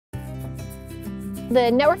The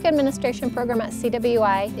Network Administration program at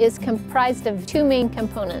CWI is comprised of two main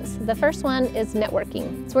components. The first one is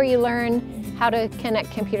networking. It's where you learn how to connect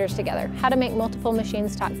computers together, how to make multiple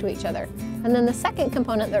machines talk to each other. And then the second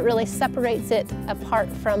component that really separates it apart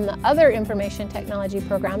from the other information technology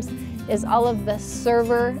programs is all of the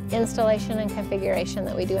server installation and configuration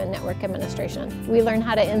that we do in network administration. We learn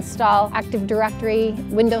how to install Active Directory,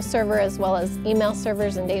 Windows Server, as well as email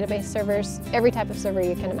servers and database servers, every type of server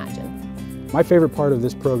you can imagine. My favorite part of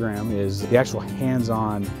this program is the actual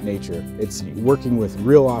hands-on nature. It's working with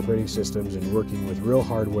real operating systems and working with real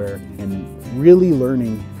hardware and really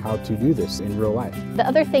learning how to do this in real life. The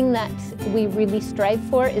other thing that we really strive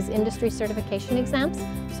for is industry certification exams.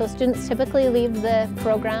 So students typically leave the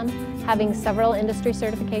program having several industry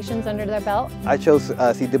certifications under their belt. I chose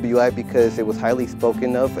CWI because it was highly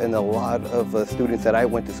spoken of, and a lot of students that I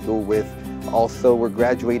went to school with also were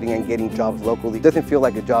graduating and getting jobs locally. It doesn't feel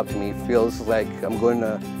like a job to me. It feels like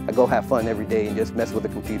I go have fun every day and just mess with the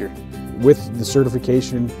computer. With the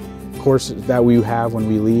certification course that we have when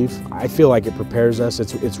we leave, I feel like it prepares us.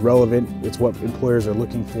 It's relevant. It's what employers are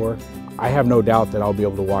looking for. I have no doubt that I'll be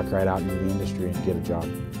able to walk right out into the industry and get a job.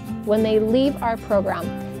 When they leave our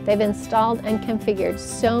program, they've installed and configured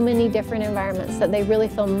so many different environments that they really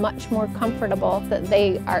feel much more comfortable that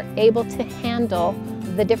they are able to handle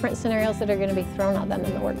the different scenarios that are going to be thrown at them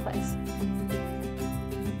in the workplace.